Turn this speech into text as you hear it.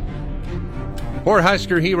For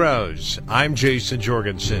Husker Heroes, I'm Jason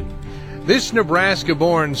Jorgensen. This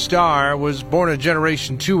Nebraska-born star was born a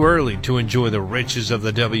generation too early to enjoy the riches of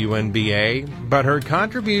the WNBA, but her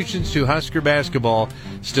contributions to Husker basketball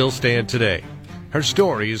still stand today. Her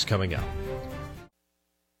story is coming up.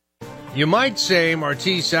 You might say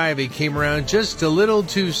Martise Ivey came around just a little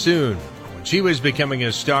too soon. When she was becoming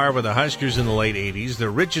a star with the Huskers in the late 80s, the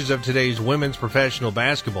riches of today's women's professional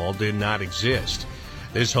basketball did not exist.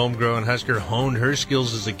 This homegrown Husker honed her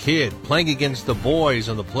skills as a kid, playing against the boys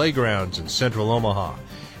on the playgrounds in Central Omaha.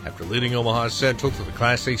 After leading Omaha Central to the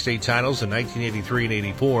Class A state titles in 1983 and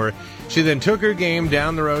 84, she then took her game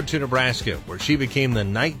down the road to Nebraska, where she became the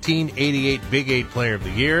 1988 Big 8 Player of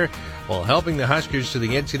the Year, while helping the Huskers to the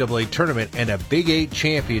NCAA tournament and a Big 8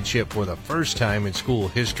 championship for the first time in school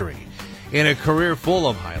history. In a career full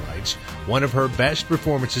of highlights, one of her best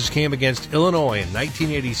performances came against Illinois in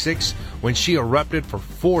 1986 when she erupted for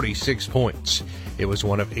 46 points. It was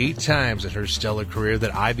one of 8 times in her stellar career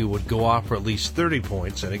that Ivey would go off for at least 30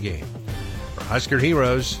 points in a game. For Husker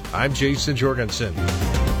Heroes, I'm Jason Jorgensen.